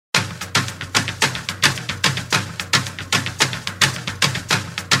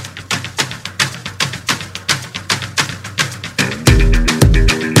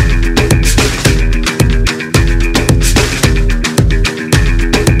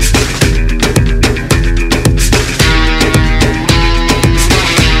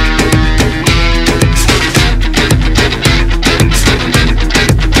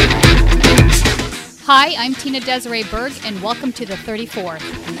Hi, I'm Tina Desiree Berg, and welcome to the 34th.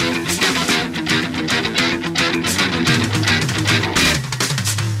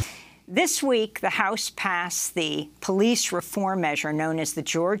 This week, the House passed the police reform measure known as the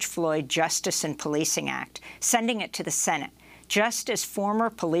George Floyd Justice and Policing Act, sending it to the Senate, just as former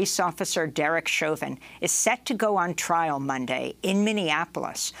police officer Derek Chauvin is set to go on trial Monday in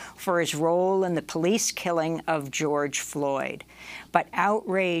Minneapolis for his role in the police killing of George Floyd. But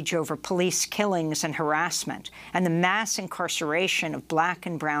outrage over police killings and harassment and the mass incarceration of Black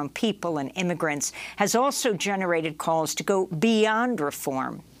and brown people and immigrants has also generated calls to go beyond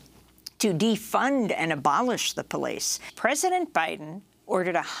reform, to defund and abolish the police. President Biden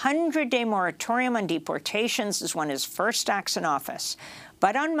ordered a 100-day moratorium on deportations as one of his first acts in office.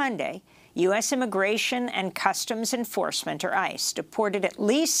 But on Monday, U.S. Immigration and Customs Enforcement, or ICE, deported at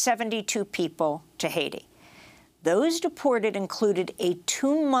least 72 people to Haiti. Those deported included a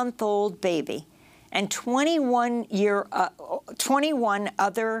 2-month-old baby and 21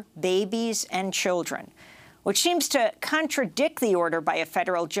 other babies and children, which seems to contradict the order by a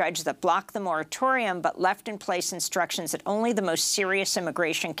federal judge that blocked the moratorium but left in place instructions that only the most serious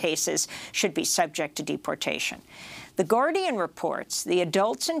immigration cases should be subject to deportation. The Guardian reports the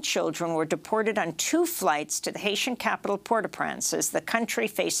adults and children were deported on 2 flights to the Haitian capital Port-au-Prince as the country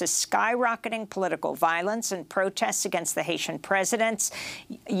faces skyrocketing political violence and protests against the Haitian president's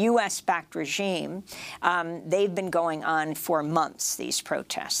U.S.-backed regime. They've been going on for months, these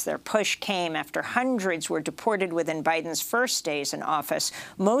protests. Their push came after hundreds were deported within Biden's first days in office,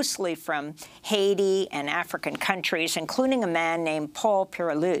 mostly from Haiti and African countries, including a man named Paul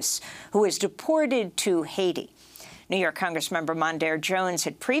Perilloux, who was deported to Haiti. New York Congressmember Mondaire Jones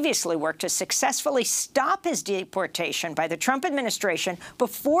had previously worked to successfully stop his deportation by the Trump administration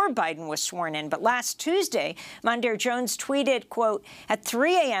before Biden was sworn in. But last Tuesday, Mondaire Jones tweeted, quote, "At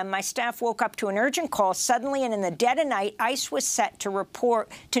 3 a.m., my staff woke up to an urgent call. Suddenly and in the dead of night, ICE was set to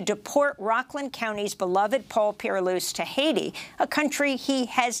deport Rockland County's beloved Paul Perilloux to Haiti, a country he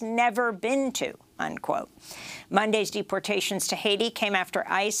has never been to," unquote. Monday's deportations to Haiti came after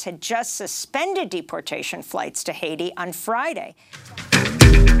ICE had just suspended deportation flights to Haiti on Friday.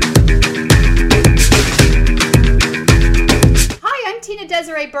 Hi, I'm Tina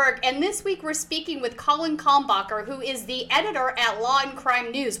Desiree Berg, and this week we're speaking with Colin Kalmbacher, who is the editor at Law and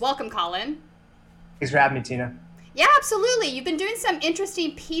Crime News. Welcome, Colin. Thanks for having me, Tina. Yeah, absolutely. You've been doing some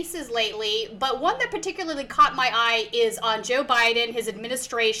interesting pieces lately, but one that particularly caught my eye is on Joe Biden, his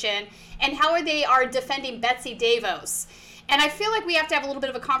administration, and how they are defending Betsy DeVos. And I feel like we have to have a little bit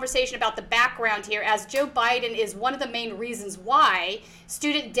of a conversation about the background here, as Joe Biden is one of the main reasons why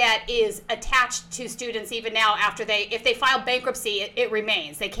student debt is attached to students even now after if they file bankruptcy, it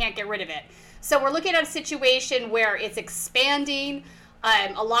remains. They can't get rid of it. So we're looking at a situation where it's expanding.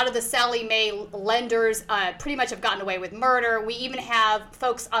 A lot of the Sallie Mae lenders pretty much have gotten away with murder. We even have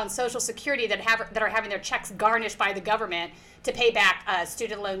folks on Social Security that are having their checks garnished by the government to pay back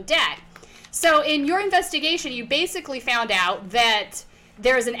student loan debt. So in your investigation, you basically found out that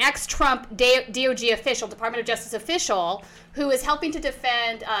there is an ex-Trump DOJ official, Department of Justice official, who is helping to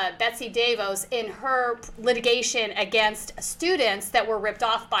defend Betsy DeVos in her litigation against students that were ripped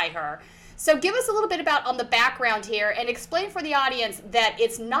off by her. So give us a little bit on the background here and explain for the audience that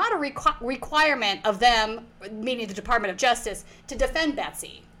it's not a requirement of them, meaning the Department of Justice, to defend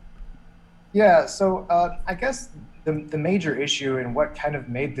Betsy. Yeah, so I guess the major issue and what kind of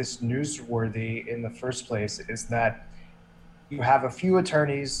made this newsworthy in the first place is that you have a few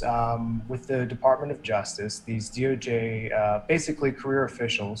attorneys with the Department of Justice, these DOJ, basically career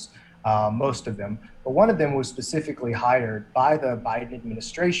officials, most of them, but one of them was specifically hired by the Biden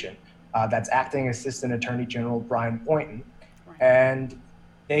administration. That's Acting Assistant Attorney General Brian Boynton. Right. And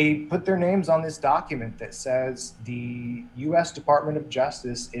they put their names on this document that says the U.S. Department of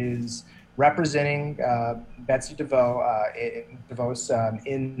Justice is representing Betsy DeVos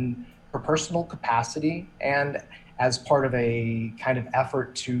in her personal capacity and as part of a kind of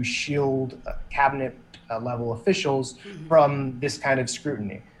effort to shield cabinet level officials from this kind of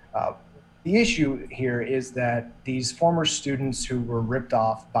scrutiny. The issue here is that these former students who were ripped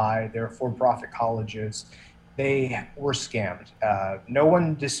off by their for-profit colleges, they were scammed. No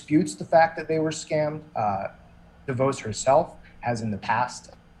one disputes the fact that they were scammed. DeVos herself has in the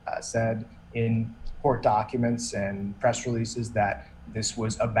past said in court documents and press releases that this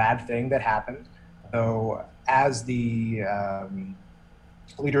was a bad thing that happened. Though as the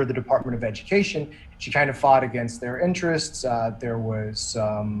leader of the Department of Education, she kind of fought against their interests. There was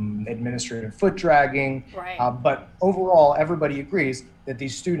some administrative foot dragging, right. But overall, everybody agrees that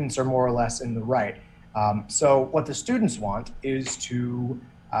these students are more or less in the right. So what the students want is to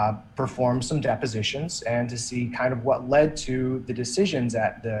perform some depositions and to see kind of what led to the decisions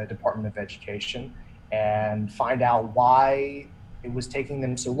at the Department of Education and find out why it was taking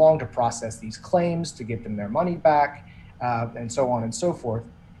them so long to process these claims, to get them their money back, and so on and so forth.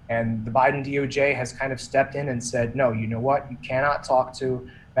 And the Biden DOJ has kind of stepped in and said, no, you know what? You cannot talk to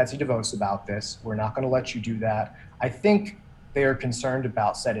Betsy DeVos about this. We're not going to let you do that. I think they are concerned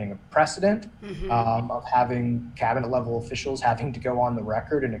about setting a precedent of having cabinet level officials having to go on the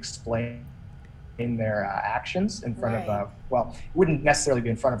record and explain their actions in front of well, it wouldn't necessarily be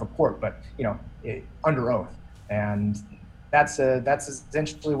in front of a court, but under oath. And that's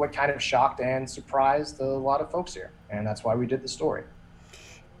essentially what kind of shocked and surprised a lot of folks here, and that's why we did the story.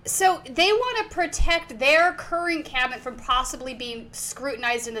 So they want to protect their current cabinet from possibly being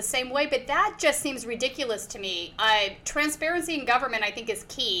scrutinized in the same way, but that just seems ridiculous to me. Transparency in government, I think, is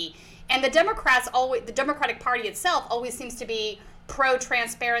key, and the Democratic Party itself always seems to be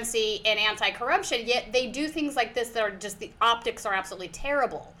pro-transparency and anti-corruption, yet they do things like this that are just, the optics are absolutely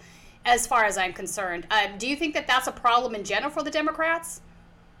terrible, as far as I'm concerned. Do you think that that's a problem in general for the Democrats?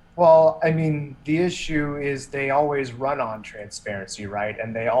 Well, I mean, the issue is they always run on transparency, right?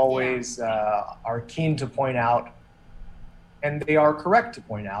 And they always are keen to point out, and they are correct to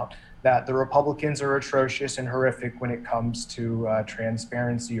point out, that the Republicans are atrocious and horrific when it comes to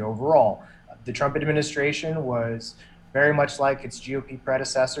transparency overall. The Trump administration was very much like its GOP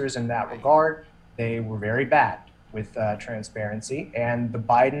predecessors in that regard. They were very bad with transparency, and the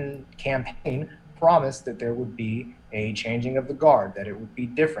Biden campaign promised that there would be a changing of the guard, that it would be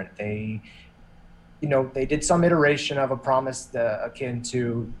different. They did some iteration of a promise akin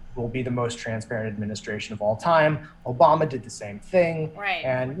to will be the most transparent administration of all time. Obama did the same thing. Right.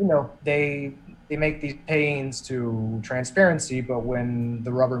 And, they make these pains to transparency, but when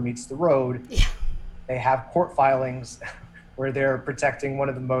the rubber meets the road, they have court filings where they're protecting one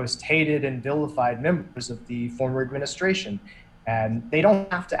of the most hated and vilified members of the former administration. And they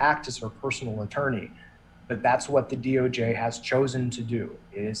don't have to act as her personal attorney, but that's what the DOJ has chosen to do.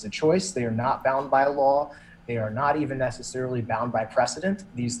 It is a choice. They are not bound by law. They are not even necessarily bound by precedent.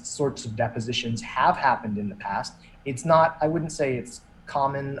 These sorts of depositions have happened in the past. It's not, I wouldn't say it's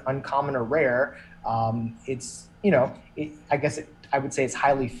common, uncommon, or rare. I would say it's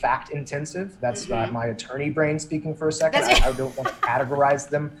highly fact intensive. That's my attorney brain speaking for a second. I don't want to categorize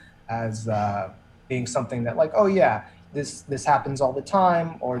them as being something that like, oh yeah, this happens all the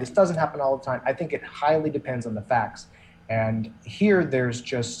time, or this doesn't happen all the time. I think it highly depends on the facts. And here there's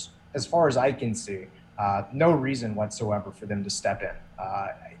just, as far as I can see, no reason whatsoever for them to step in.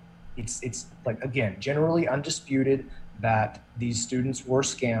 It's like, again, generally undisputed that these students were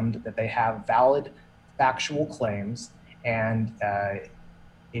scammed, that they have valid factual claims. And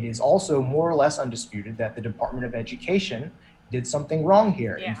it is also more or less undisputed that the Department of Education did something wrong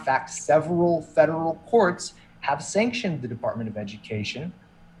here. Yeah. In fact, several federal courts have sanctioned the Department of Education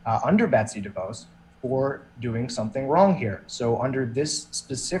under Betsy DeVos for doing something wrong here. So under this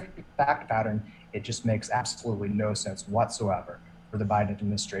specific fact pattern, it just makes absolutely no sense whatsoever for the Biden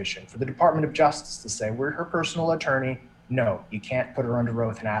administration, for the Department of Justice to say, we're her personal attorney. No, you can't put her under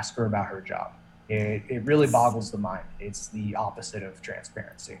oath and ask her about her job. It really boggles the mind. It's the opposite of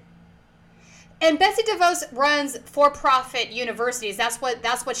transparency. And Betsy DeVos runs for-profit universities. That's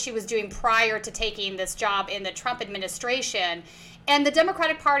what she was doing prior to taking this job in the Trump administration. And the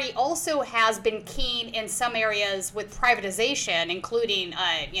Democratic Party also has been keen in some areas with privatization, including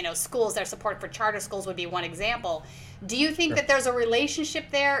schools. Their support for charter schools would be one example. Do you think that there's a relationship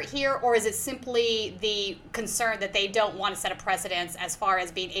here, or is it simply the concern that they don't want to set a precedence as far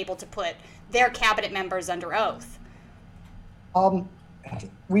as being able to put their cabinet members under oath?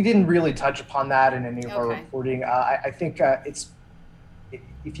 We didn't really touch upon that in any of our reporting. I think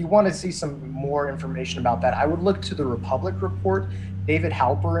if you want to see some more information about that, I would look to the Republic report. David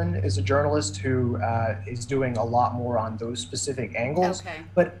Halperin is a journalist who is doing a lot more on those specific angles. Okay.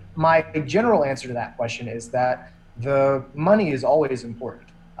 But my general answer to that question is that the money is always important.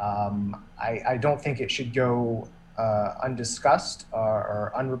 I don't think it should go undiscussed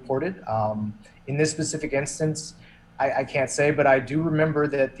or unreported. In this specific instance, I can't say, but I do remember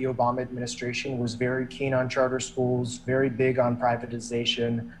that the Obama administration was very keen on charter schools, very big on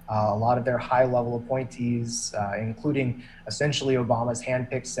privatization. A lot of their high-level appointees, including essentially Obama's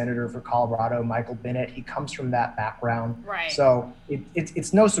handpicked senator for Colorado, Michael Bennet, he comes from that background. Right. So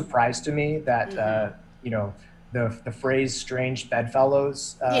it's no surprise to me that the phrase "strange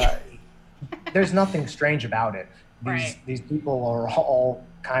bedfellows," there's nothing strange about it. Right. These people are all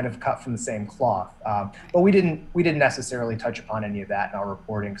kind of cut from the same cloth. But we didn't necessarily touch upon any of that in our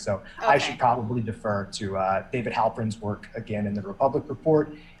reporting. So I should probably defer to David Halpern's work again in the Republic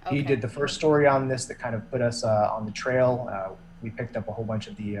Report. He did the first story on this that kind of put us on the trail. We picked up a whole bunch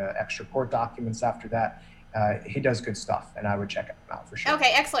of the extra court documents after that. He does good stuff, and I would check him out for sure.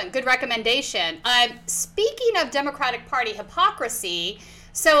 Okay, excellent. Good recommendation. Speaking of Democratic Party hypocrisy,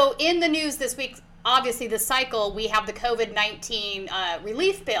 so in the news this week, obviously this cycle, we have the COVID-19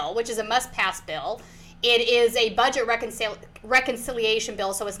 relief bill, which is a must-pass bill. It is a budget reconciliation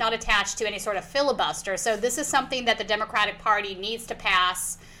bill, so it's not attached to any sort of filibuster. So this is something that the Democratic Party needs to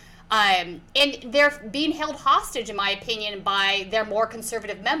pass. And they're being held hostage, in my opinion, by their more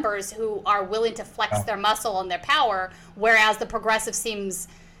conservative members who are willing to flex their muscle and their power, whereas the progressive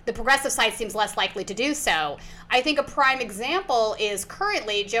side seems less likely to do so. I think a prime example is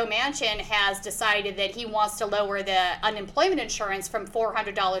currently Joe Manchin has decided that he wants to lower the unemployment insurance from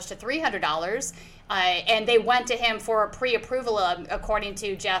 $400 to $300, and they went to him for a pre-approval, according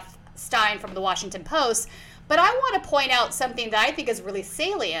to Jeff Stein from the Washington Post. But I want to point out something that I think is really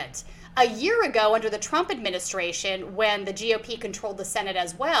salient. A year ago, under the Trump administration, when the GOP controlled the Senate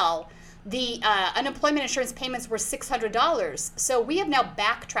as well, the unemployment insurance payments were $600. So we have now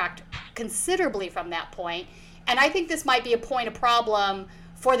backtracked considerably from that point. And I think this might be a point of problem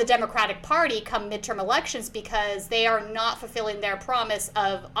for the Democratic Party come midterm elections because they are not fulfilling their promise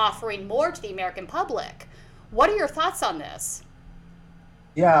of offering more to the American public. What are your thoughts on this?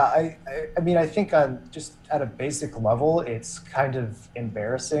 Yeah, I mean, I think on just at a basic level, it's kind of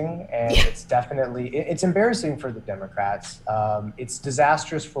embarrassing, and it's embarrassing for the Democrats. It's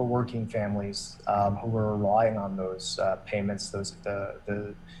disastrous for working families who are relying on those payments,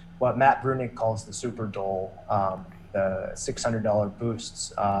 what Matt Bruenig calls the super dole, the $600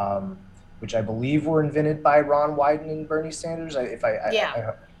 boosts, which I believe were invented by Ron Wyden and Bernie Sanders.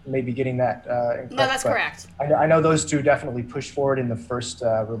 I may be getting that incorrect. No, that's correct. I know those two definitely pushed forward in the first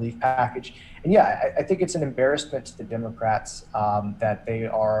relief package. And yeah, I think it's an embarrassment to the Democrats that they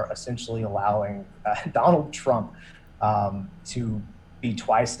are essentially allowing Donald Trump to be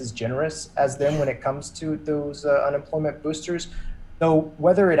twice as generous as them when it comes to those unemployment boosters. Though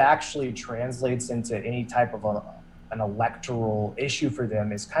whether it actually translates into any type of an electoral issue for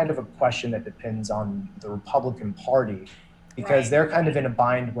them is kind of a question that depends on the Republican Party. Because they're kind of in a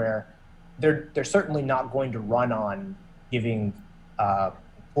bind where they're certainly not going to run on giving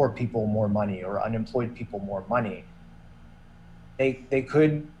poor people more money or unemployed people more money. They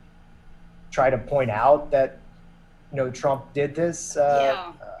could try to point out that Trump did this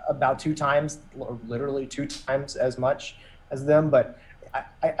about 2 times, or literally 2 times as much as them. But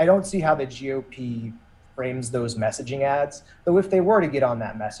I don't see how the GOP frames those messaging ads. Though if they were to get on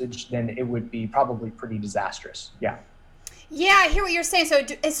that message, then it would be probably pretty disastrous. Yeah, I hear what you're saying. So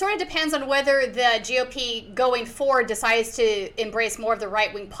it sort of depends on whether the GOP going forward decides to embrace more of the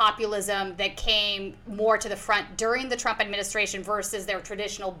right-wing populism that came more to the front during the Trump administration versus their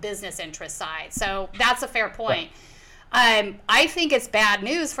traditional business interest side. So that's a fair point. I think it's bad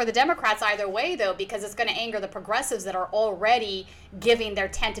news for the Democrats either way, though, because it's going to anger the progressives that are already giving their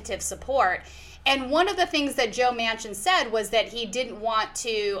tentative support. And one of the things that Joe Manchin said was that he didn't want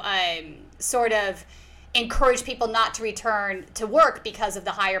to sort of encourage people not to return to work because of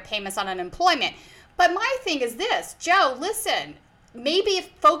the higher payments on unemployment. But my thing is this, Joe, listen, maybe if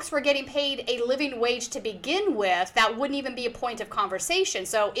folks were getting paid a living wage to begin with, that wouldn't even be a point of conversation.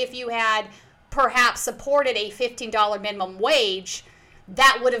 So if you had perhaps supported a $15 minimum wage,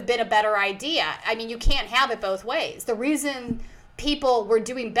 that would have been a better idea. I mean, you can't have it both ways. The reason people were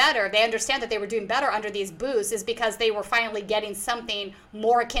doing better, they understand that they were doing better under these boosts, is because they were finally getting something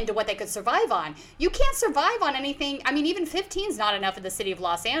more akin to what they could survive on. You can't survive on anything. I mean, even 15 is not enough in the city of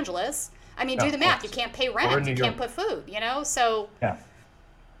Los Angeles. I mean, do the math. You can't pay rent. You can't put food, so.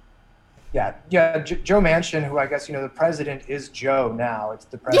 Yeah. Joe Manchin, who I guess, the president is Joe now. It's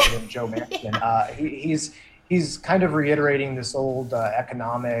the president, Joe Manchin. He's kind of reiterating this old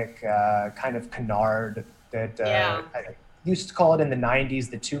economic kind of canard that I used to call it in the 90s,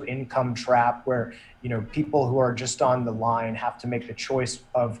 the 2-income trap, where, people who are just on the line have to make the choice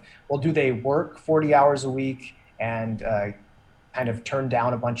of, well, do they work 40 hours a week and kind of turn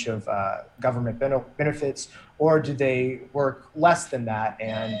down a bunch of government benefits, or do they work less than that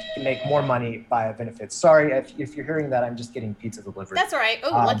and make more money via benefits? Sorry, if you're hearing that, I'm just getting pizza delivered. That's all right. Oh,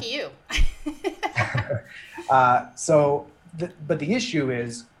 lucky you. But the issue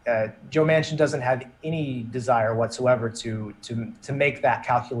is, Joe Manchin doesn't have any desire whatsoever to make that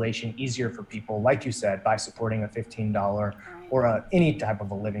calculation easier for people, like you said, by supporting a $15 or any type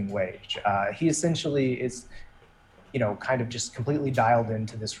of a living wage. He essentially is, kind of just completely dialed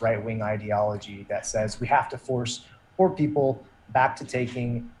into this right-wing ideology that says we have to force poor people back to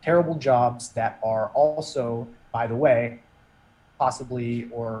taking terrible jobs that are also, by the way, possibly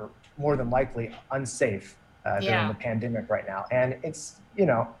or more than likely unsafe during the pandemic right now. And it's,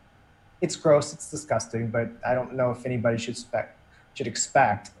 it's gross, it's disgusting, but I don't know if anybody should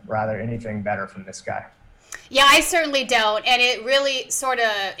expect rather anything better from this guy. Yeah, I certainly don't. And it really sort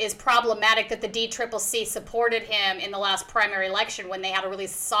of is problematic that the DCCC supported him in the last primary election when they had a really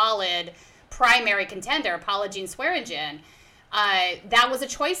solid primary contender, Paula Jean Swearengin. That was a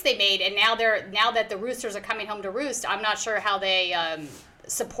choice they made, and now that the roosters are coming home to roost, I'm not sure how they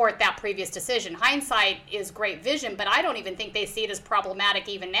support that previous decision. Hindsight is great vision, but I don't even think they see it as problematic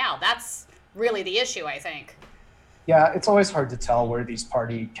even now. That's really the issue, I think. Yeah, it's always hard to tell where these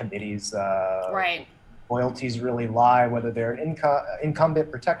party committees' loyalties really lie, whether they're an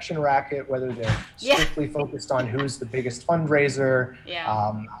incumbent protection racket, whether they're strictly focused on who's the biggest fundraiser.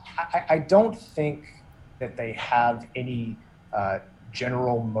 I don't think that they have any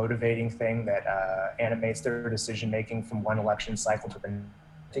general motivating thing that animates their decision-making from one election cycle to the next.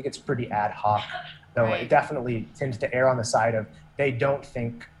 I think it's pretty ad hoc, though it definitely tends to err on the side of they don't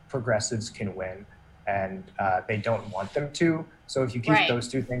think progressives can win, and they don't want them to. So if you keep those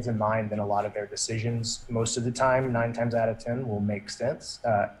two things in mind, then a lot of their decisions, most of the time, 9 times out of 10, will make sense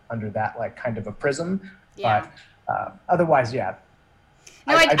under that kind of a prism. But otherwise, No,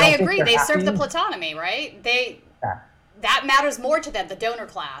 I agree. They serve the plutonomy, right? That matters more to them, the donor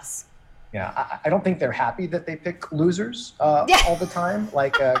class. Yeah, I don't think they're happy that they pick losers all the time,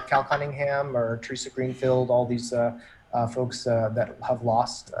 like Cal Cunningham or Teresa Greenfield, all these folks that have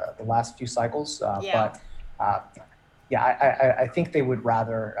lost the last few cycles. But I think they would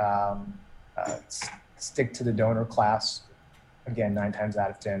rather stick to the donor class, again, 9 times out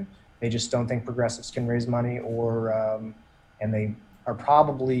of 10. They just don't think progressives can raise money, and they are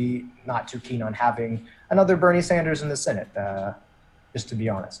probably not too keen on having another Bernie Sanders in the Senate, just to be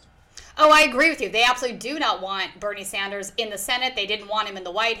honest. Oh, I agree with you. They absolutely do not want Bernie Sanders in the Senate. They didn't want him in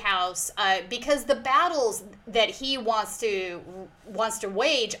the White House because the battles that he wants to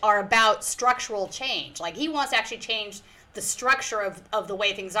wage are about structural change. Like, he wants to actually change the structure of the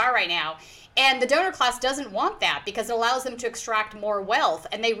way things are right now. And the donor class doesn't want that because it allows them to extract more wealth.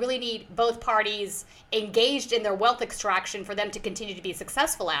 And they really need both parties engaged in their wealth extraction for them to continue to be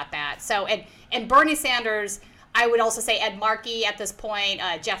successful at that. So, and Bernie Sanders, I would also say Ed Markey at this point,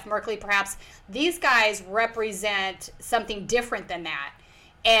 Jeff Merkley perhaps, these guys represent something different than that.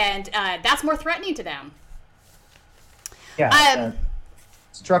 And that's more threatening to them. Yeah,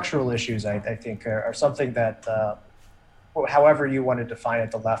 structural issues, I think, are something that, however you want to define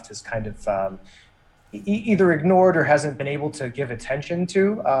it, the left has kind of either ignored or hasn't been able to give attention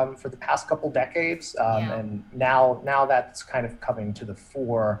to for the past couple decades. And now that's kind of coming to the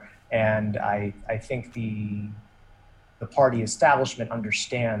fore. And I think the party establishment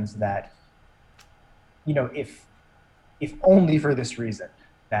understands that, if only for this reason,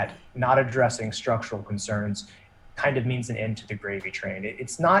 that not addressing structural concerns kind of means an end to the gravy train.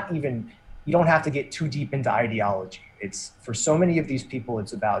 It's not even, you don't have to get too deep into ideology. It's, for so many of these people,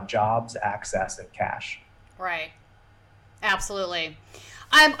 it's about jobs, access, and cash. Right. Absolutely.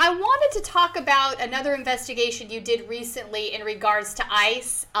 I wanted to talk about another investigation you did recently in regards to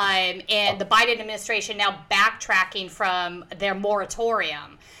ICE and the Biden administration now backtracking from their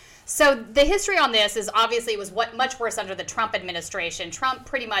moratorium. So the history on this is obviously it was much worse under the Trump administration. Trump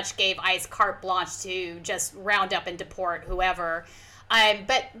pretty much gave ICE carte blanche to just round up and deport whoever.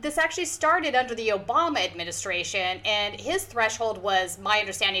 But this actually started under the Obama administration, and his threshold was, my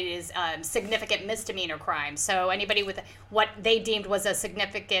understanding is, significant misdemeanor crime. So anybody with what they deemed was a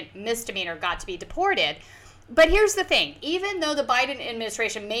significant misdemeanor got to be deported. But here's the thing. Even though the Biden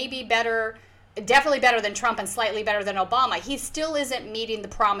administration may be better, definitely better than Trump and slightly better than Obama, he still isn't meeting the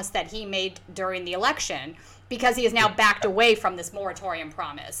promise that he made during the election because he has now backed away from this moratorium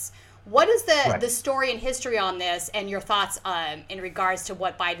promise. What is the story and history on this, and your thoughts in regards to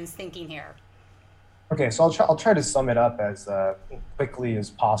what Biden's thinking here? Okay, so I'll try to sum it up as quickly as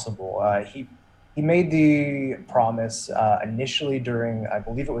possible. He made the promise initially during, I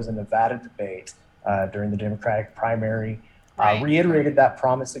believe it was a Nevada debate during the Democratic primary. Reiterated that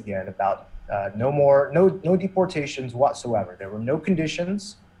promise again about no deportations whatsoever. There were no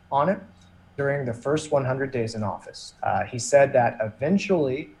conditions on it during the first 100 days in office. He said that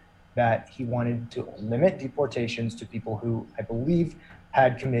eventually that he wanted to limit deportations to people who, I believe,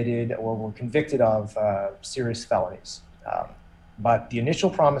 had committed or were convicted of serious felonies. But the initial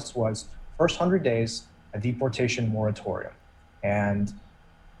promise was first 100 days, a deportation moratorium. And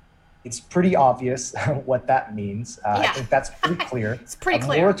It's pretty obvious what that means. I think that's pretty clear. It's pretty a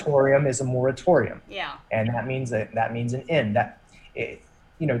clear. Moratorium is a moratorium. Yeah. And that means an end.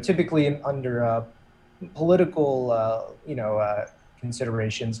 Typically under political,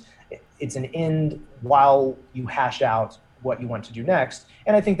 considerations, it's an end while you hash out what you want to do next.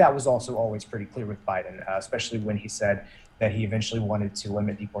 And I think that was also always pretty clear with Biden, especially when he said that he eventually wanted to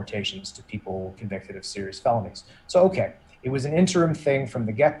limit deportations to people convicted of serious felonies. So, okay, it was an interim thing from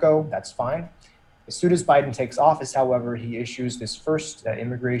the get-go. That's fine. As soon as Biden takes office, however, he issues this first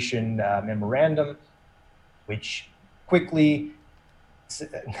immigration memorandum, which quickly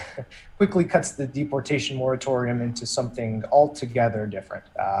cuts the deportation moratorium into something altogether different.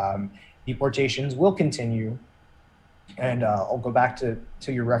 Deportations will continue. And I'll go back to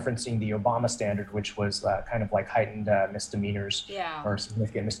your referencing the Obama standard, which was kind of like heightened misdemeanors or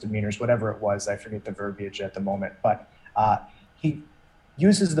significant misdemeanors, whatever it was. I forget the verbiage at the moment. But he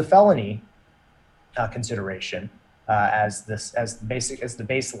uses the felony consideration as the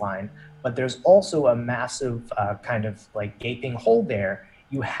baseline. But there's also a massive kind of like gaping hole there.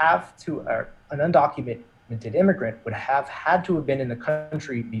 You have to an undocumented immigrant would have had to have been in the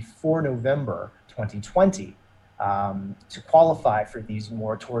country before November 2020. To qualify for these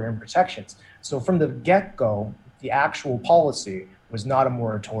moratorium protections. So from the get-go, the actual policy was not a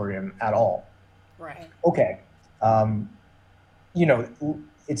moratorium at all. Right. Okay.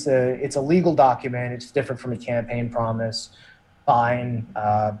 It's a legal document. It's different from a campaign promise. Fine.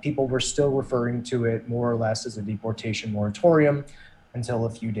 People were still referring to it more or less as a deportation moratorium until a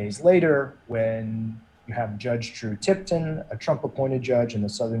few days later when you have Judge Drew Tipton, a Trump-appointed judge in the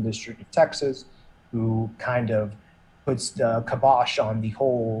Southern District of Texas, who kind of puts the kibosh on the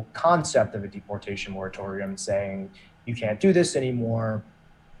whole concept of a deportation moratorium, saying you can't do this anymore.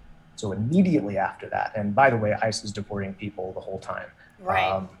 So immediately after that, and by the way, ICE is deporting people the whole time.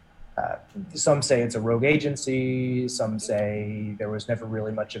 Right. Some say it's a rogue agency. Some say there was never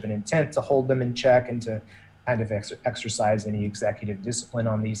really much of an intent to hold them in check and to kind of exercise any executive discipline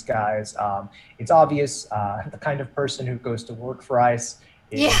on these guys. It's obvious the kind of person who goes to work for ICE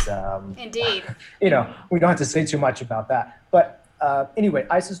is, indeed. We don't have to say too much about that. But anyway,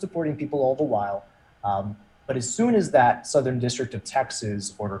 ICE is deporting people all the while. But as soon as that Southern District of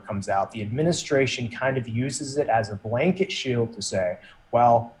Texas order comes out, the administration kind of uses it as a blanket shield to say,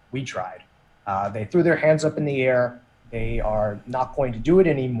 well, we tried. They threw their hands up in the air. They are not going to do it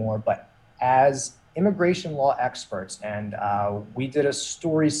anymore. But as immigration law experts, and we did a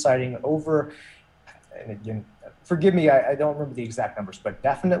story citing over, and again, forgive me, I don't remember the exact numbers, but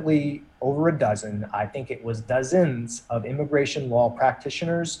definitely over a dozen, I think it was dozens of immigration law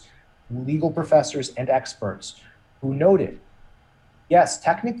practitioners, legal professors, and experts who noted, yes,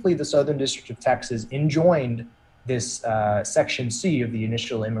 technically the Southern District of Texas enjoined this Section C of the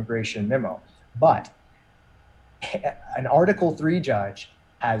initial immigration memo, but an Article 3 judge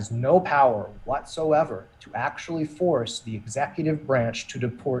has no power whatsoever to actually force the executive branch to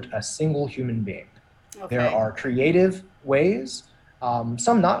deport a single human being. Okay. There are creative ways,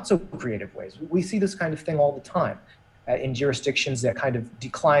 some not so creative ways. We see this kind of thing all the time in jurisdictions that kind of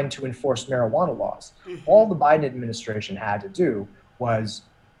decline to enforce marijuana laws. Mm-hmm. All the Biden administration had to do was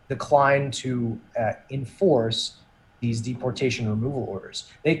decline to enforce these deportation removal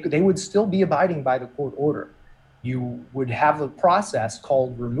orders. They would still be abiding by the court order. You would have a process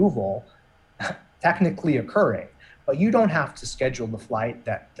called removal technically occurring, but you don't have to schedule the flight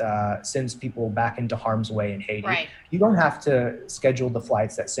that sends people back into harm's way in Haiti. Right. You don't have to schedule the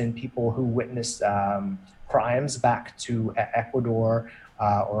flights that send people who witnessed crimes back to Ecuador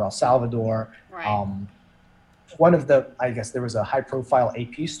or El Salvador. Right. I guess there was a high profile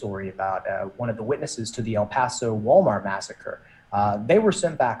AP story about one of the witnesses to the El Paso Walmart massacre. They were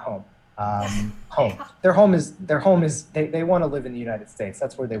sent back home. Home. Their home is they want to live in the United States.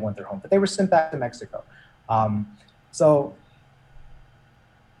 That's where they want their home. But they were sent back to Mexico. So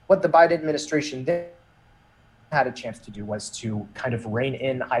what the Biden administration did had a chance to do was to kind of rein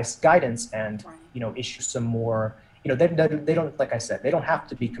in ICE guidance and issue some more. They don't, like I said, they don't have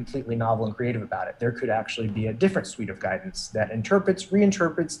to be completely novel and creative about it. There could actually be a different suite of guidance that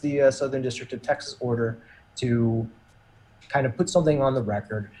reinterprets the Southern District of Texas order to kind of put something on the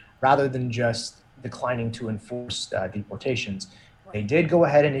record rather than just declining to enforce deportations. Right. They did go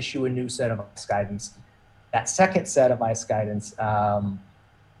ahead and issue a new set of ICE guidance. That second set of ICE guidance,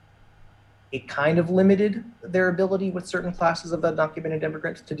 it kind of limited their ability with certain classes of undocumented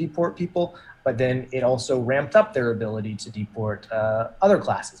immigrants to deport people, but then it also ramped up their ability to deport other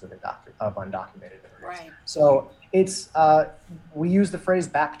classes of undocumented immigrants. Right. So it's we use the phrase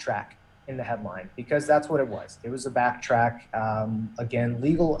backtrack in the headline because that's what it was. It was a backtrack. Again,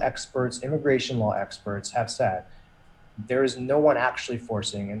 legal experts, immigration law experts have said there is no one actually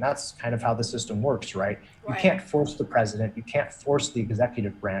forcing, and that's kind of how the system works, right? You can't force the president, you can't force the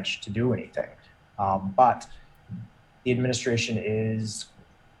executive branch to do anything. But the administration is,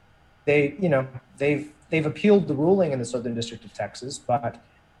 they've appealed the ruling in the Southern District of Texas, but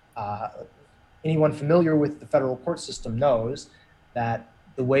anyone familiar with the federal court system knows that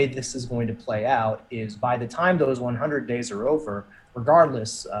the way this is going to play out is by the time those 100 days are over,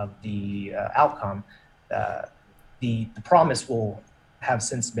 regardless of the outcome, the promise will have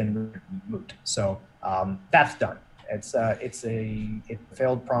since been removed. So that's done. It's a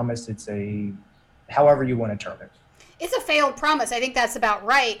failed promise. It's a, however you want to term it. It's a failed promise. I think that's about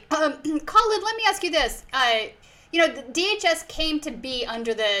right. Colin, let me ask you this. The DHS came to be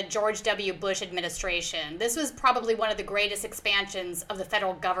under the George W. Bush administration. This was probably one of the greatest expansions of the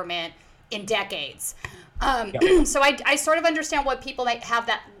federal government in decades. So I sort of understand why people have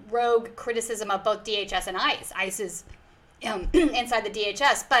that rogue criticism of both DHS and ICE. ICE is inside the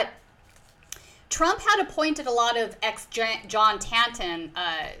DHS. But Trump had appointed a lot of ex-John Tanton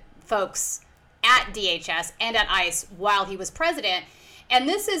folks at DHS and at ICE while he was president. And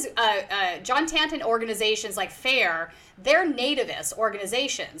this is John Tanton organizations like FAIR, they're nativist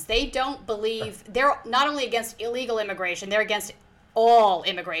organizations. They don't believe, they're not only against illegal immigration, they're against all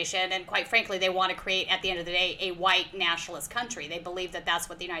immigration. And quite frankly, they want to create, at the end of the day, a white nationalist country. They believe that that's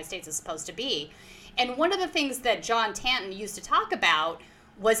what the United States is supposed to be. And one of the things that John Tanton used to talk about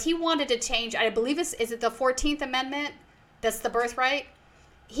was he wanted to change, I believe, is it the 14th Amendment? That's the birthright?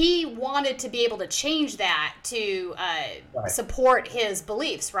 He wanted to be able to change that to support his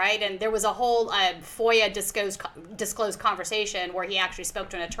beliefs, right? And there was a whole FOIA disclosed conversation where he actually spoke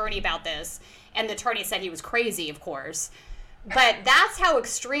to an attorney about this, and the attorney said he was crazy, of course. But that's how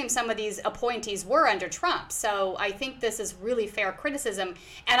extreme some of these appointees were under Trump. So I think this is really fair criticism.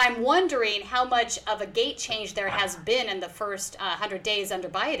 And I'm wondering how much of a gate change there has been in the first 100 days under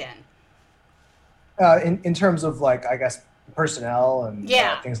Biden. In terms of, like, I guess, personnel and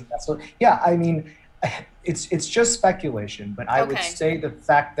things like that. So I mean, it's just speculation, but I would say the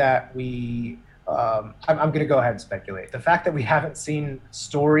fact that we I'm going to go ahead and speculate. The fact that we haven't seen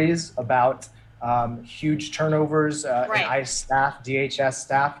stories about huge turnovers in ICE staff, DHS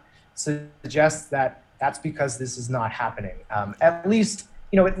staff, suggests that that's because this is not happening. At least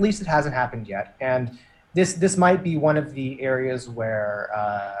it hasn't happened yet, and this might be one of the areas where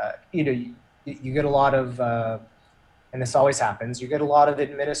you get a lot of and this always happens, you get a lot of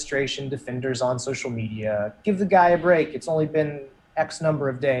administration defenders on social media. Give the guy a break. It's only been X number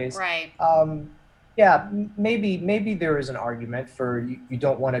of days. Right. Maybe there is an argument for you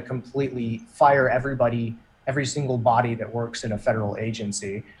don't want to completely fire everybody, every single body that works in a federal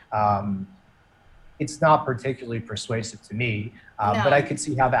agency. It's not particularly persuasive to me, but I could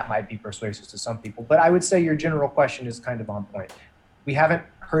see how that might be persuasive to some people. But I would say your general question is kind of on point. We haven't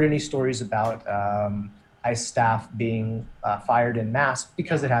heard any stories about ICE staff being fired en masse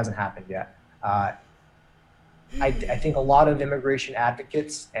because it hasn't happened yet. I think a lot of immigration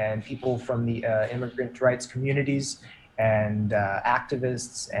advocates and people from the immigrant rights communities and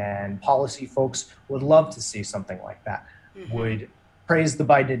activists and policy folks would love to see something like that, would praise the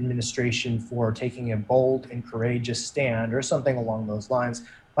Biden administration for taking a bold and courageous stand or something along those lines,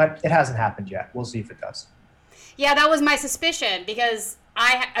 but it hasn't happened yet. We'll see if it does. Yeah, that was my suspicion because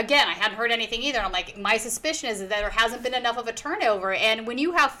I hadn't heard anything either. I'm like, my suspicion is that there hasn't been enough of a turnover. And when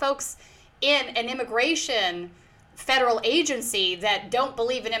you have folks in an immigration federal agency that don't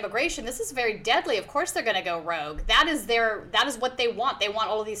believe in immigration, this is very deadly. Of course they're going to go rogue. That is what they want. They want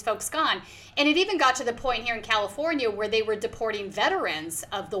all of these folks gone. And it even got to the point here in California where they were deporting veterans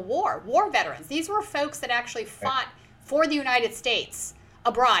of the war veterans. These were folks that actually fought for the United States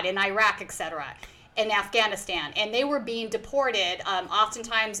abroad in Iraq, etc., in Afghanistan, and they were being deported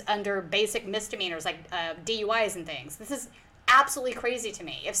oftentimes under basic misdemeanors like DUIs and things. This is absolutely crazy to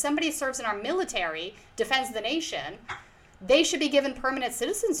me. If somebody serves in our military, defends the nation, they should be given permanent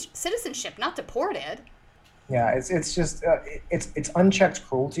citizenship, not deported. Yeah, it's just it's unchecked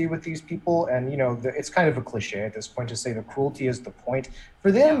cruelty with these people, and it's kind of a cliche at this point to say the cruelty is the point. For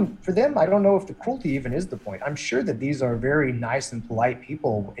them, I don't know if the cruelty even is the point. I'm sure that these are very nice and polite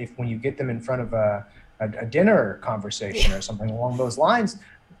people. If when you get them in front of a dinner conversation or something along those lines,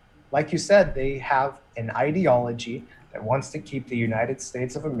 like you said, they have an ideology that wants to keep the United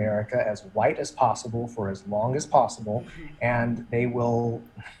States of America as white as possible for as long as possible, and they will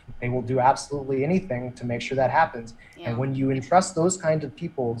do absolutely anything to make sure that happens. Yeah. And when you entrust those kinds of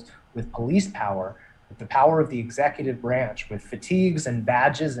people with police power, the power of the executive branch with fatigues and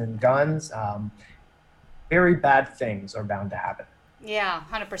badges and guns, very bad things are bound to happen. Yeah,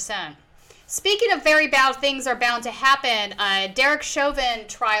 100%. Speaking of very bad things are bound to happen, Derek Chauvin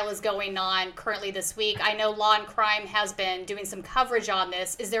trial is going on currently this week. I know Law and Crime has been doing some coverage on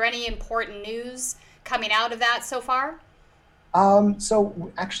this. Is there any important news coming out of that so far?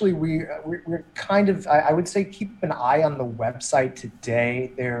 So actually, we're kind of, I would say, keep an eye on the website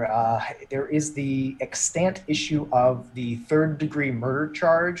today. There is the extant issue of the third-degree murder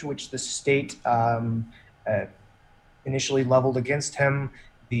charge, which the state initially leveled against him.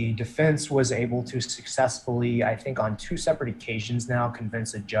 The defense was able to successfully, I think on 2 separate occasions now,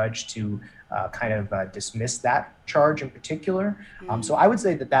 convince a judge to dismiss that charge in particular. So I would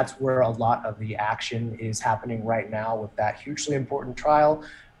say that that's where a lot of the action is happening right now with that hugely important trial,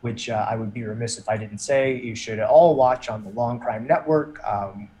 which I would be remiss if I didn't say you should all watch on the Law and Crime Network.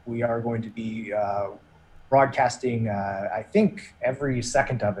 We are going to be broadcasting, I think, every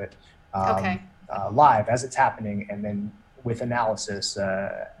second of it live as it's happening, and then with analysis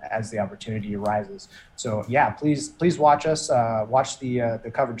as the opportunity arises. So yeah, please watch us, watch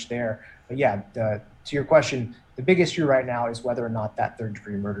the coverage there. But yeah, to your question, the big issue right now is whether or not that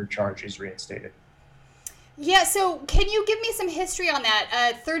third-degree murder charge is reinstated. Yeah, so can you give me some history on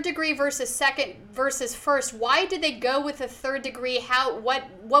that? Third degree versus second versus first. Why did they go with the third degree?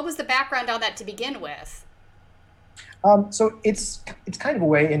 What was the background on that to begin with? So it's kind of a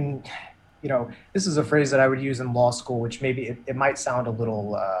way in, this is a phrase that I would use in law school, which maybe it might sound a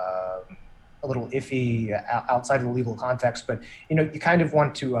little iffy outside of the legal context, but you kind of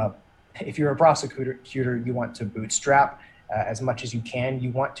want to, if you're a prosecutor, you want to bootstrap as much as you can.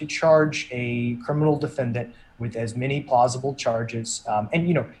 You want to charge a criminal defendant with as many plausible charges, and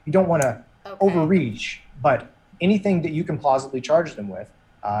you don't want to overreach, but anything that you can plausibly charge them with,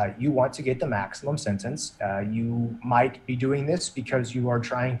 you want to get the maximum sentence. You might be doing this because you are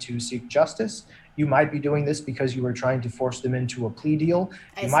trying to seek justice. You might be doing this because you are trying to force them into a plea deal.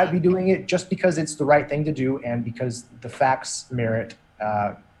 You might be doing it just because it's the right thing to do and because the facts merit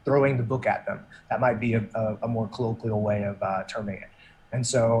throwing the book at them. That might be a more colloquial way of terming it. And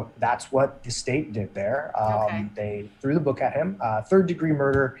so that's what the state did there. They threw the book at him. Third-degree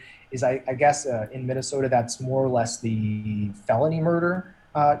murder is, I guess, in Minnesota, that's more or less the felony murder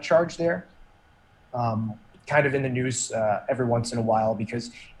charge there. Kind of in the news every once in a while, because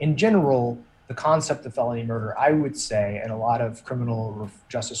in general, the concept of felony murder, I would say, and a lot of criminal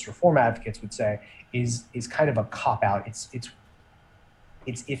justice reform advocates would say, is kind of a cop-out. It's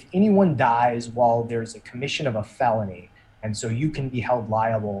if anyone dies while there's a commission of a felony, and so you can be held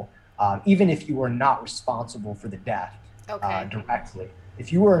liable, even if you are not responsible for the death directly.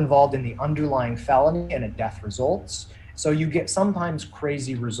 If you were involved in the underlying felony and a death results, so you get sometimes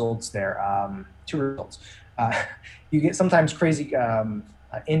crazy results there, 2 results. You get sometimes crazy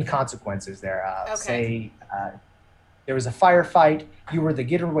inconsequences there. Say there was a firefight, you were the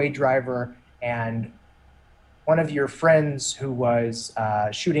getaway driver, and one of your friends who was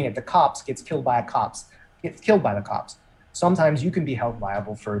shooting at the cops gets killed by the cops. Sometimes you can be held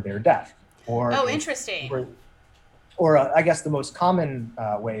liable for their death. Interesting. Or I guess the most common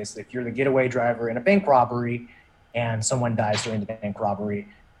way is if you're the getaway driver in a bank robbery and someone dies during the bank robbery,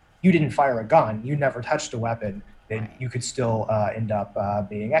 you didn't fire a gun, you never touched a weapon, then you could still end up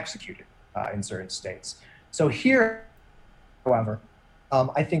being executed in certain states. So here, however,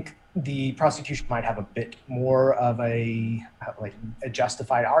 I think the prosecution might have a bit more of a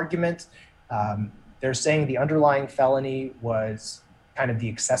justified argument. They're saying the underlying felony was kind of the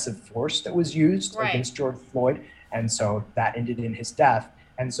excessive force that was used against George Floyd, and so that ended in his death.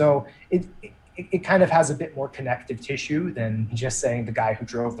 And so it kind of has a bit more connective tissue than just saying the guy who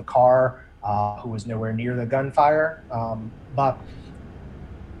drove the car, who was nowhere near the gunfire. But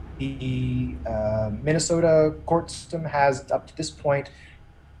the Minnesota court system has, up to this point,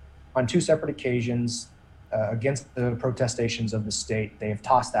 on 2 separate occasions, against the protestations of the state, they have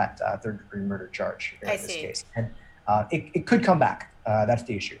tossed that third-degree murder charge in this case. And it could come back. That's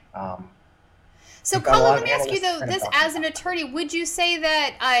the issue. So, Colin, let me ask you, though, this as an attorney, would you say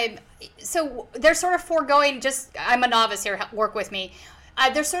that, so they're sort of foregoing, I'm a novice here, work with me.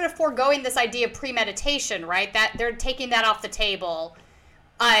 They're sort of foregoing this idea of premeditation, right? That they're taking that off the table.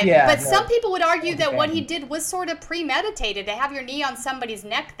 Some people would argue that what he did was sort of premeditated. To have your knee on somebody's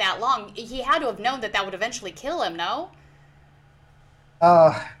neck that long, he had to have known that would eventually kill him, no?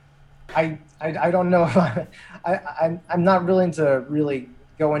 I don't know. I'm not willing to really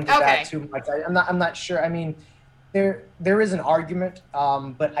go into that too much. I'm not sure. I mean, there is an argument,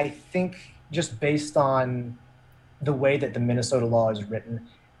 but I think just based on the way that the Minnesota law is written,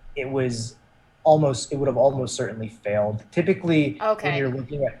 it was it would have almost certainly failed. Typically, when you're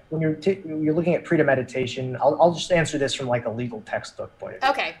looking at you're looking at premeditation, I'll just answer this from like a legal textbook point of view.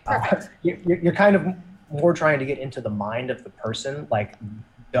 Okay, perfect. You're kind of more trying to get into the mind of the person. Like,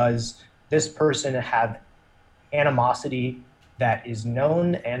 does this person have animosity that is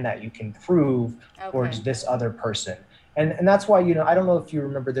known and that you can prove towards this other person? And that's why, I don't know if you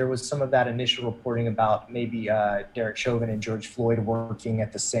remember, there was some of that initial reporting about maybe Derek Chauvin and George Floyd working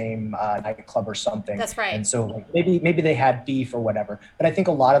at the same nightclub or something. That's right. And so like maybe they had beef or whatever. But I think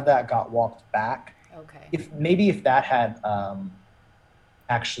a lot of that got walked back. Okay. If that had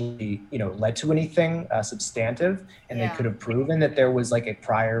actually, led to anything substantive, and they could have proven that there was like a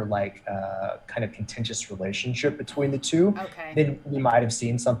prior kind of contentious relationship between the two, then we might have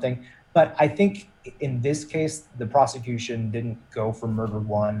seen something. But I think in this case, the prosecution didn't go for murder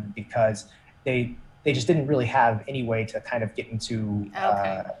one because they just didn't really have any way to kind of get into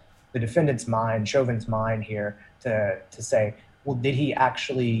the defendant's mind, Chauvin's mind here, to say, well, did he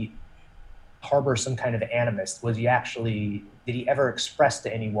actually harbor some kind of animus? Did he ever express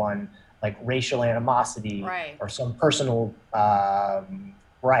to anyone like racial animosity or some personal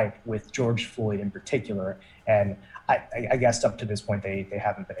gripe with George Floyd in particular? And I guess up to this point, they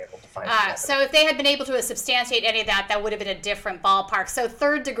haven't been able to find it. So if they had been able to substantiate any of that, that would have been a different ballpark. So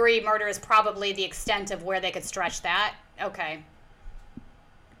third-degree murder is probably the extent of where they could stretch that. Okay.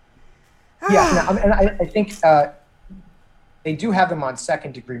 Yeah, and I think they do have them on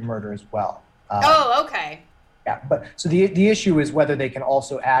second-degree murder as well. Okay. Yeah, but so the issue is whether they can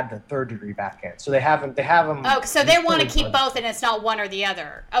also add the third degree back in. So they have them. Oh, so they want to keep both, and it's not one or the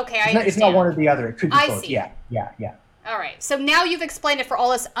other. Okay, I understand. It's not one or the other. It could be both. See. Yeah. All right. So now you've explained it for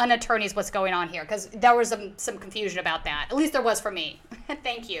all us unattorneys what's going on here, because there was some confusion about that. At least there was for me.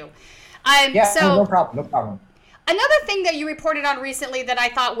 Thank you. No problem. Another thing that you reported on recently that I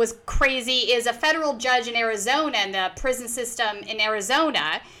thought was crazy is a federal judge in Arizona, and the prison system in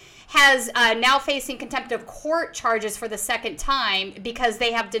Arizona has now facing contempt of court charges for the second time because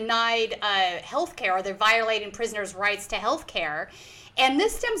they have denied health care, or they're violating prisoners' rights to health care. And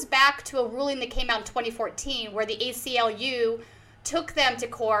this stems back to a ruling that came out in 2014 where the ACLU took them to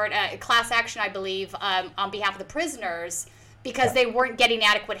court, class action, I believe, on behalf of the prisoners because they weren't getting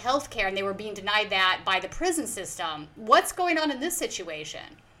adequate health care and they were being denied that by the prison system. What's going on in this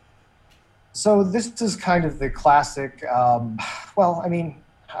situation? So this is kind of the classic,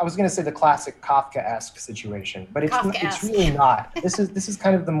 I was going to say the classic Kafka-esque situation, but it's really not. This is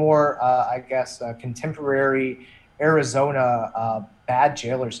kind of the more, contemporary Arizona bad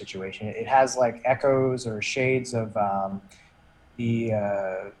jailer situation. It has like echoes or shades of the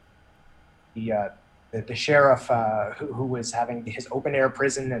sheriff who was having his open air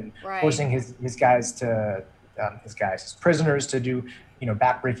prison and forcing his prisoners to do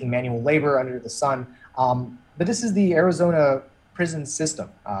backbreaking manual labor under the sun. But this is the Arizona prison system.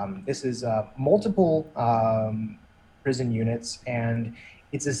 This is multiple prison units, and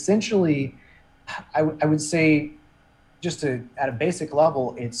it's essentially, I would say, just at a basic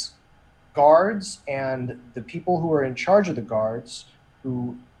level, it's guards and the people who are in charge of the guards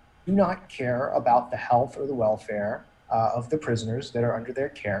who do not care about the health or the welfare of the prisoners that are under their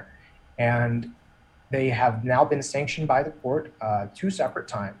care. And they have now been sanctioned by the court 2 separate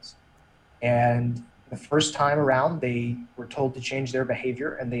times. And the first time around, they were told to change their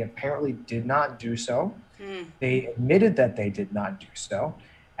behavior, and they apparently did not do so. They admitted that they did not do so.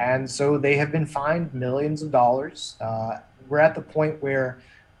 And so they have been fined millions of dollars. We're at the point where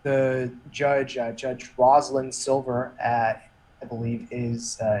the judge, Judge Rosalind Silver, I believe,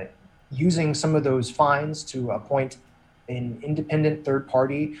 is using some of those fines to appoint an independent third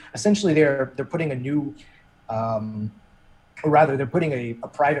party. Essentially, they're putting a new, or rather, they're putting a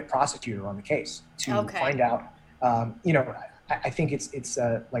private prosecutor on the case to find out. I think it's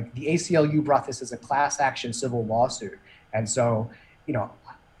like the ACLU brought this as a class action civil lawsuit, and so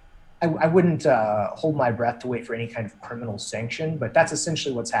I wouldn't hold my breath to wait for any kind of criminal sanction, but that's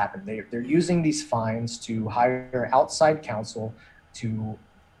essentially what's happened. They're using these fines to hire outside counsel to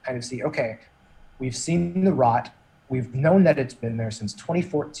kind of see, okay, we've seen the rot. We've known that it's been there since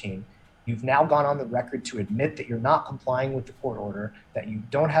 2014. You've now gone on the record to admit that you're not complying with the court order, that you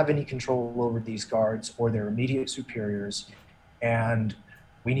don't have any control over these guards or their immediate superiors, and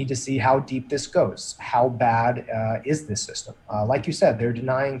we need to see how deep this goes. How bad is this system? Like you said, they're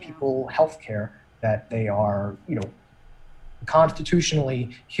denying people health care that they are,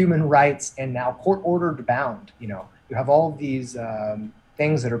 constitutionally human rights and now court-ordered bound. You have all of these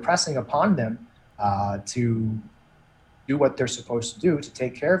things that are pressing upon them to do what they're supposed to do to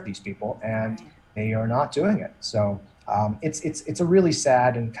take care of these people, and they are not doing it. So It's a really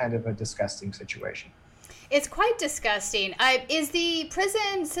sad and kind of a disgusting situation. It's quite disgusting. Is the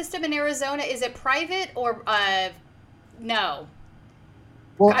prison system in Arizona, is it private or no?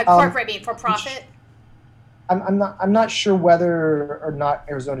 Well, for profit? I'm not sure whether or not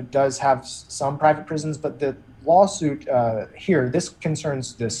Arizona does have some private prisons, but the lawsuit here, this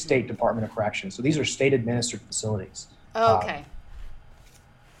concerns the State Department of Corrections. So these are state administered facilities. Okay.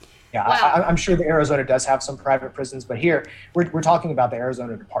 Yeah, Wow. I'm sure that Arizona does have some private prisons, but here we're talking about the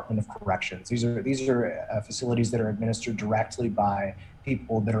Arizona Department of Corrections. These are facilities that are administered directly by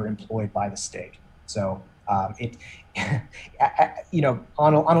people that are employed by the state. So on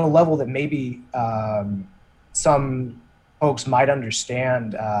a level that maybe some folks might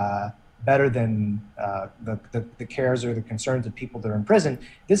understand better than the cares or the concerns of people that are in prison,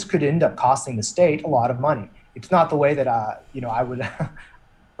 this could end up costing the state a lot of money. It's not the way that I would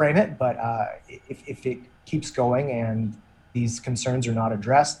frame it, but if it keeps going and these concerns are not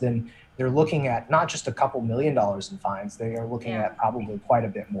addressed, then they're looking at not just a couple $1 million in fines. They are looking at probably quite a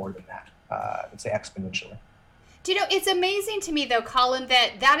bit more than that. I'd say exponentially. Do you know, it's amazing to me, though, Colin,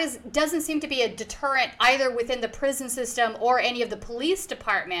 that doesn't seem to be a deterrent either within the prison system or any of the police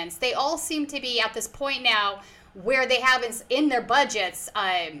departments. They all seem to be at this point now where they have in their budgets,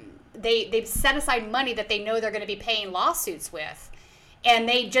 they've set aside money that they know they're going to be paying lawsuits with. And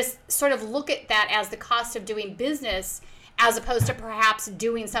they just sort of look at that as the cost of doing business as opposed to perhaps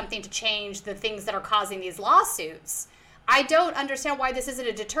doing something to change the things that are causing these lawsuits. I don't understand why this isn't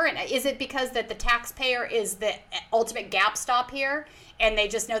a deterrent. Is it because that the taxpayer is the ultimate gap stop here and they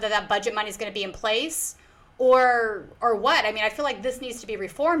just know that budget money is going to be in place? Or what? I mean, I feel like this needs to be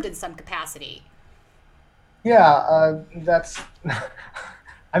reformed in some capacity. Yeah, that's...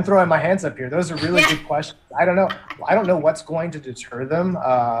 I'm throwing my hands up here. Those are really good questions. I don't know what's going to deter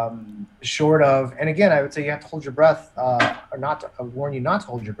them, short of, and again, I would say you have to hold your breath, or not to warn you not to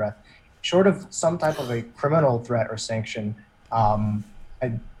hold your breath, short of some type of a criminal threat or sanction. I'm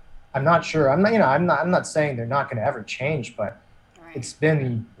not sure. I'm not saying they're not going to ever change, but It's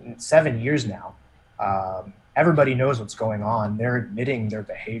been 7 years now. Everybody knows what's going on. They're admitting their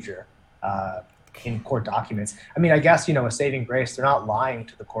behavior. In court documents. I mean, I guess, a saving grace. They're not lying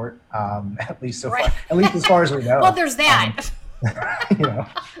to the court, at least far, at least as far as we know. Well, there's that.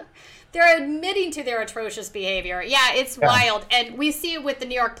 They're admitting to their atrocious behavior. Yeah, it's wild. And we see it with the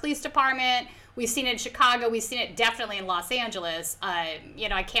New York Police Department. We've seen it in Chicago. We've seen it definitely in Los Angeles. I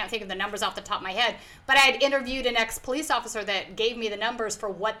can't think of the numbers off the top of my head, but I had interviewed an ex-police officer that gave me the numbers for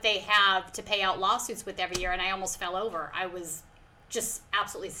what they have to pay out lawsuits with every year, and I almost fell over. I was just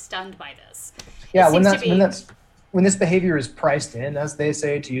absolutely stunned by this. Yeah, when this behavior is priced in, as they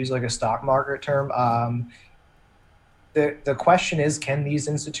say, to use like a stock market term, the question is, can these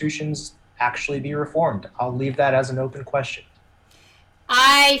institutions actually be reformed? I'll leave that as an open question.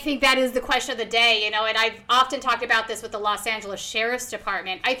 I think that is the question of the day, and I've often talked about this with the Los Angeles Sheriff's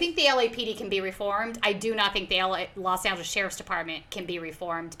Department. I think the LAPD can be reformed. I do not think the Los Angeles Sheriff's Department can be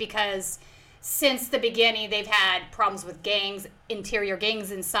reformed because since the beginning, they've had problems with gangs, interior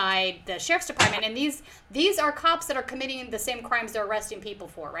gangs inside the sheriff's department. And these are cops that are committing the same crimes they're arresting people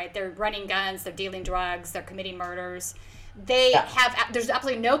for, right? They're running guns, they're dealing drugs, they're committing murders. There's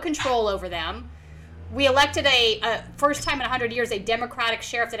absolutely no control over them. We elected a first time in 100 years, a Democratic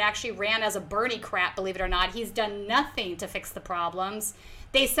sheriff that actually ran as a Bernie-crat, believe it or not. He's done nothing to fix the problems.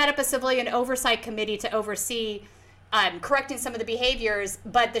 They set up a civilian oversight committee to oversee correcting some of the behaviors,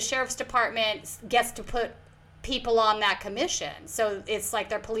 but the sheriff's department gets to put people on that commission. So it's like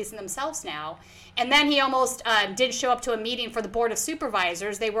they're policing themselves now. And then he almost didn't show up to a meeting for the Board of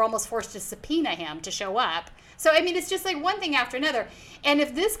Supervisors. They were almost forced to subpoena him to show up. So, I mean, it's just like one thing after another. And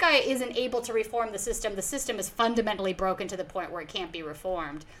if this guy isn't able to reform the system is fundamentally broken to the point where it can't be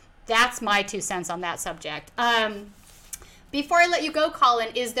reformed. That's my 2 cents on that subject. Before I let you go, Colin,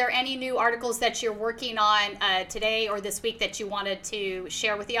 is there any new articles that you're working on today or this week that you wanted to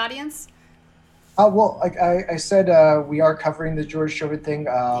share with the audience? Well, like I said, we are covering the George Chauvin thing.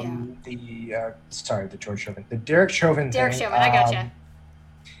 The Derek Chauvin thing. Derek Chauvin, I gotcha.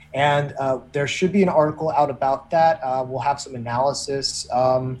 And there should be an article out about that. We'll have some analysis.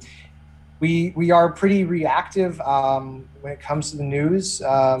 We are pretty reactive when it comes to the news,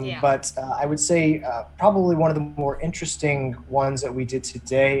 but I would say probably one of the more interesting ones that we did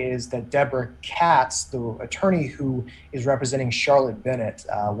today is that Deborah Katz, the attorney who is representing Charlotte Bennett,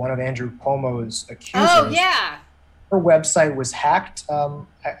 one of Andrew Cuomo's accusers. Oh, yeah. Her website was hacked.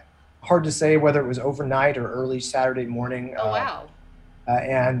 Hard to say whether it was overnight or early Saturday morning. Oh, wow.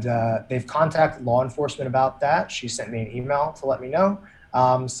 And they've contacted law enforcement about that. She sent me an email to let me know.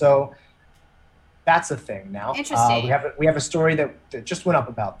 So that's a thing now. Interesting. We have a story that just went up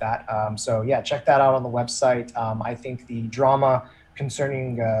about that. So yeah, check that out on the website. I think the drama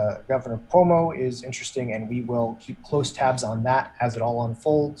concerning Governor Cuomo is interesting, and we will keep close tabs on that as it all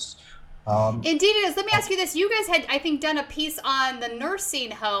unfolds. Indeed it is. Let me ask you this. You guys had, I think, done a piece on the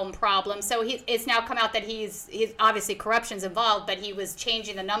nursing home problem. So it's now come out that he's obviously corruption's involved, but he was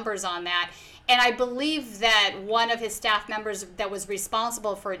changing the numbers on that. And I believe that one of his staff members that was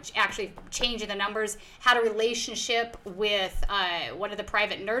responsible for actually changing the numbers had a relationship with one of the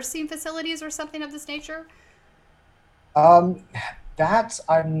private nursing facilities or something of this nature? That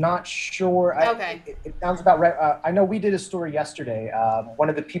I'm not sure. Okay. It sounds about right. I know we did a story yesterday. One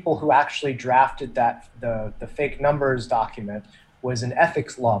of the people who actually drafted the fake numbers document was an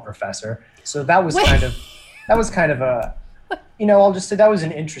ethics law professor. So that was kind of a, I'll just say that was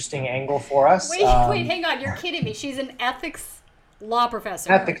an interesting angle for us. Wait, hang on. You're kidding me. She's an ethics law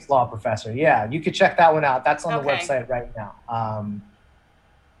professor. Ethics law professor. Yeah, you could check that one out. That's on the website right now.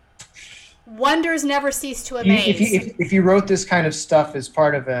 Wonders never cease to amaze. If you wrote this kind of stuff as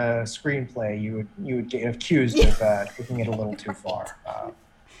part of a screenplay, you would get accused of taking it a little too far.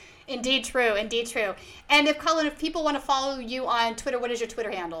 Indeed true. And if people want to follow you on Twitter, what is your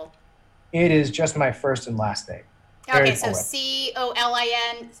Twitter handle? It is just my first and last name. Okay, so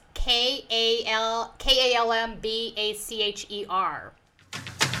COLINKALMBACHER.